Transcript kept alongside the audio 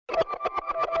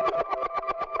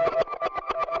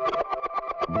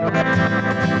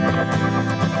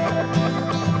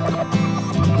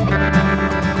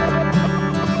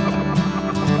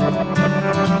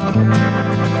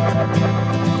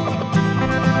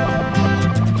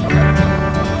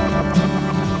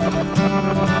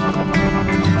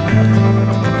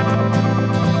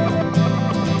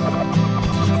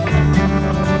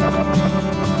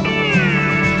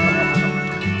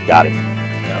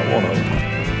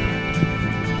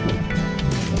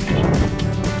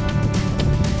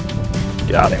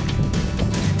Got him.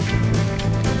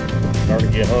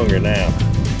 Starting to get hungry now.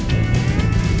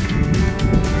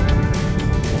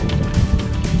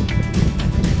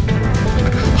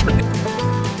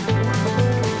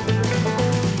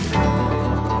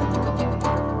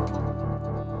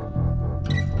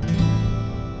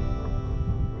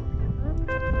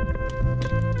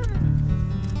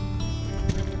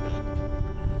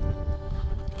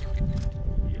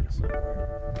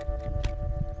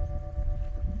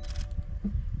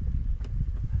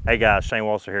 Hey guys, Shane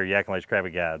Walser here, Yadkin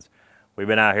Crappie Guides. We've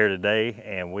been out here today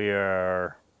and we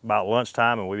are about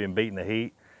lunchtime and we've been beating the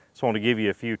heat. Just wanted to give you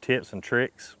a few tips and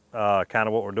tricks, kind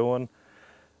of what we're doing.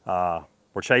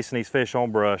 We're chasing these fish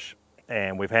on brush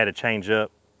and we've had to change up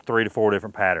 3 to 4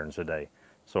 different patterns today.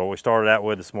 So what we started out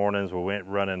with this morning is we went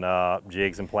running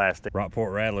jigs and plastic.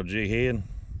 Rockport Rattler jig head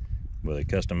with a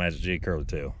custom magic jig curly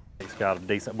tail. It's got a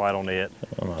decent bite on it.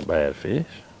 Oh, not bad fish.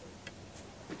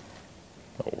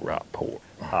 Oh, Rockport.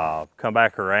 Come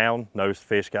back around, noticed the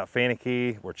fish got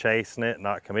finicky, we're chasing it,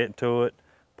 not committing to it,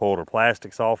 pulled our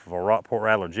plastics off of our Rockport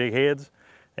Rattler jig heads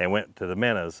and went to the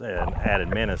minnows and added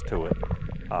minnows to it.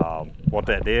 What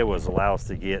that did was allow us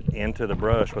to get into the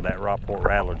brush with that Rockport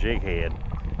Rattler jig head,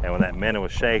 and when that minnow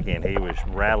was shaking, he was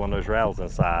rattling those rattles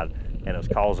inside and it was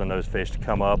causing those fish to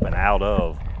come up and out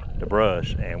of the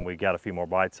brush, and we got a few more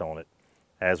bites on it.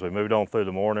 As we moved on through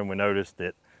the morning, we noticed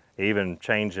that even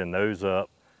changing those up,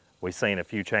 we seen a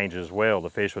few changes as well. The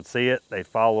fish would see it, they'd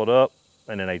follow it up,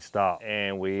 and then they'd stop.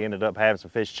 And we ended up having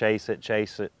some fish chase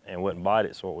it, and wouldn't bite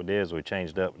it. So what we did is we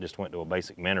changed up, just went to a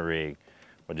basic minnow rig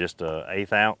with just a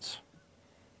 1/8 ounce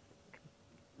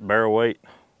barrel weight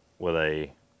with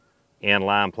a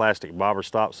inline plastic bobber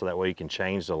stop, so that way you can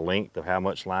change the length of how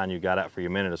much line you got out for your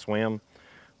minnow to swim.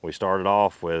 We started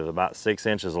off with about 6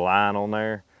 inches of line on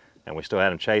there, and we still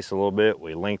had them chase a little bit.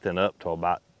 We lengthened up to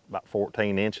about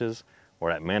 14 inches.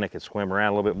 Where that minnow could swim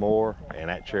around a little bit more, and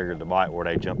that triggered the bite where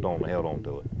they jumped on and held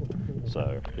onto it.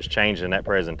 So just changing that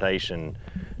presentation,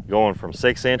 going from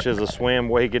 6 inches of swim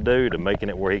what he could do to making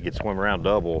it where he could swim around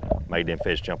double, made them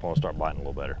fish jump on and start biting a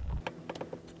little better.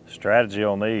 Strategy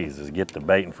on these is get the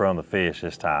bait in front of the fish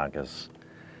this time, because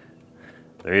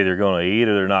they're either going to eat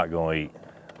or they're not going to eat.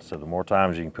 So the more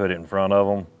times you can put it in front of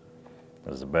them,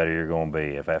 the better you're going to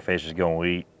be. If that fish is going to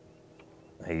eat,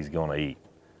 he's going to eat.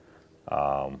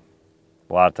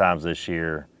 A lot of times this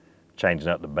year, changing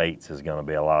up the baits is going to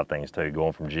be a lot of things too,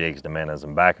 going from jigs to minnows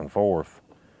and back and forth,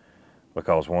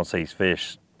 because once these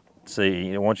fish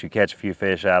once you catch a few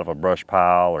fish out of a brush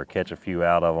pile or catch a few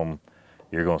out of them,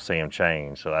 you're going to see them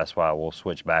change. So that's why we'll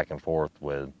switch back and forth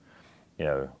with,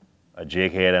 a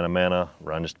jig head and a minnow,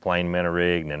 run just a plain minnow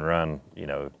rig, and then run,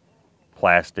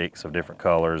 plastics of different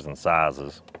colors and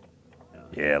sizes.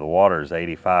 Yeah, the water is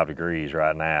 85 degrees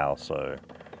right now, so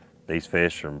these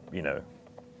fish are,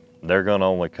 they're gonna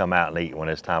only come out and eat when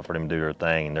it's time for them to do their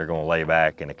thing, and they're gonna lay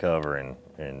back in the cover and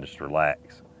just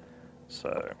relax.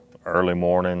 So early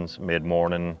mornings,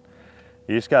 mid-morning,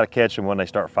 you just gotta catch them when they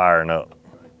start firing up.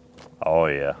 Oh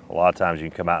yeah, a lot of times you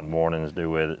can come out in the mornings,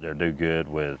 do good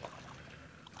with,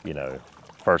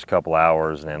 first couple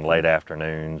hours and then late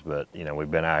afternoons. But we've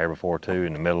been out here before too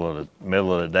in the middle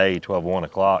of the day, 12, 1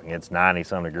 o'clock, and it's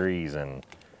 90-some degrees, and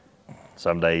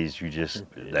some days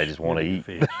they just want to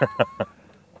eat.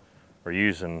 We're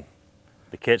using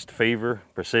the Catch the Fever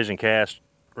precision cast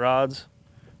rods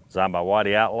designed by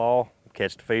Whitey Outlaw,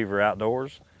 Catch the Fever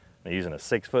Outdoors. They're using a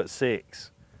 6'6"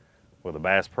 with a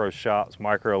Bass Pro Shops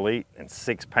Micro Elite and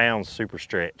 6 pounds Super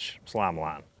Stretch slime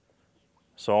line.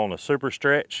 So on the Super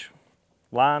Stretch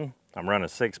line, I'm running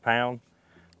 6 pound.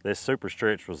 This Super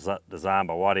Stretch was designed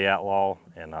by Whitey Outlaw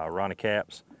and Ronnie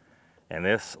Caps. And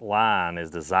this line is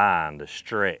designed to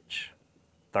stretch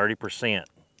 30%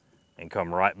 and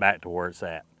come right back to where it's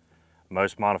at.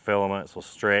 Most monofilaments will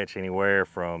stretch anywhere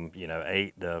from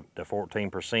 8 to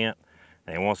 14%.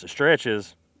 And once it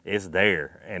stretches, it's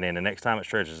there. And then the next time it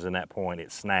stretches in that point,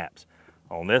 it snaps.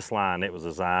 On this line, it was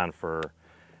designed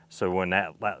so when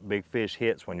that big fish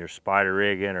hits, when you're spider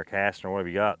rigging or casting or whatever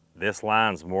you got, this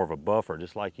line's more of a buffer,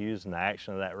 just like using the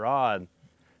action of that rod.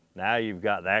 Now you've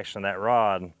got the action of that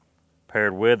rod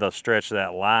paired with a stretch of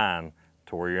that line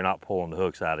to where you're not pulling the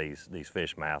hooks out of these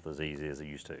fish mouth as easy as it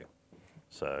used to.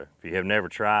 So if you have never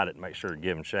tried it, make sure to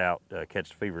give them a shout,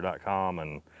 catchthefever.com,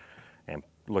 and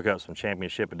look up some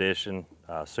Championship Edition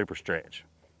Super Stretch.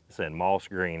 It's in moss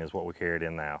green is what we carry it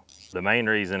in now. The main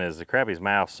reason is the crappie's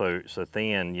mouth so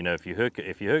thin. If you hook a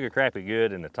crappie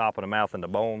good in the top of the mouth and the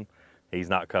bone, he's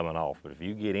not coming off. But if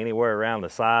you get anywhere around the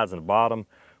sides and the bottom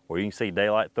where you can see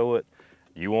daylight through it,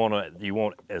 you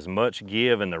want as much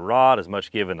give in the rod, as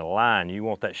much give in the line. You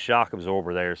want that shock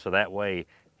absorber there, so that way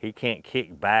he can't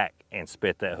kick back and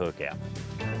spit that hook out.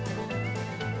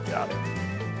 Got it.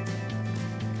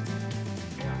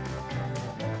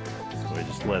 So we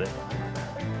just let it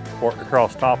work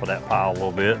across top of that pile a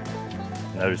little bit.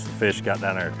 Notice the fish got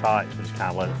down there tight, so just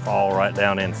kind of let it fall right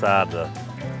down inside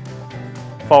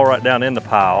fall right down in the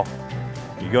pile.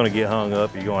 You're gonna get hung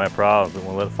up, you're gonna have problems, but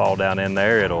when we let it fall down in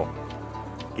there, it'll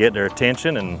get their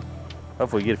attention and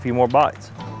hopefully get a few more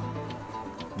bites.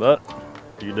 But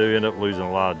you do end up losing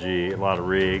a lot of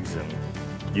rigs, and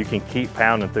you can keep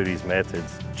pounding through these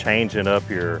methods, changing up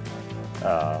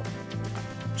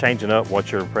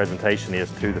what your presentation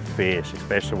is to the fish,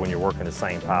 especially when you're working the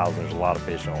same piles and there's a lot of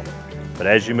fish on it. But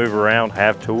as you move around,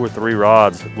 have 2 or 3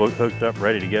 rods hooked up,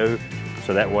 ready to go,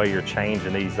 so that way you're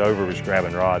changing these over with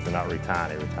grabbing rods and not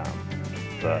retying every time.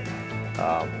 But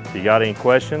if you got any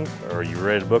questions or you're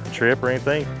ready to book a trip or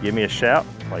anything, give me a shout.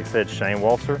 Like I said, Shane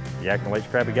Walser, Yadkin Lakes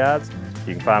Crappie Guides.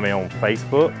 You can find me on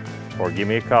Facebook or give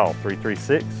me a call,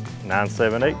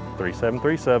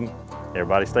 336-978-3737.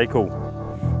 Everybody stay cool.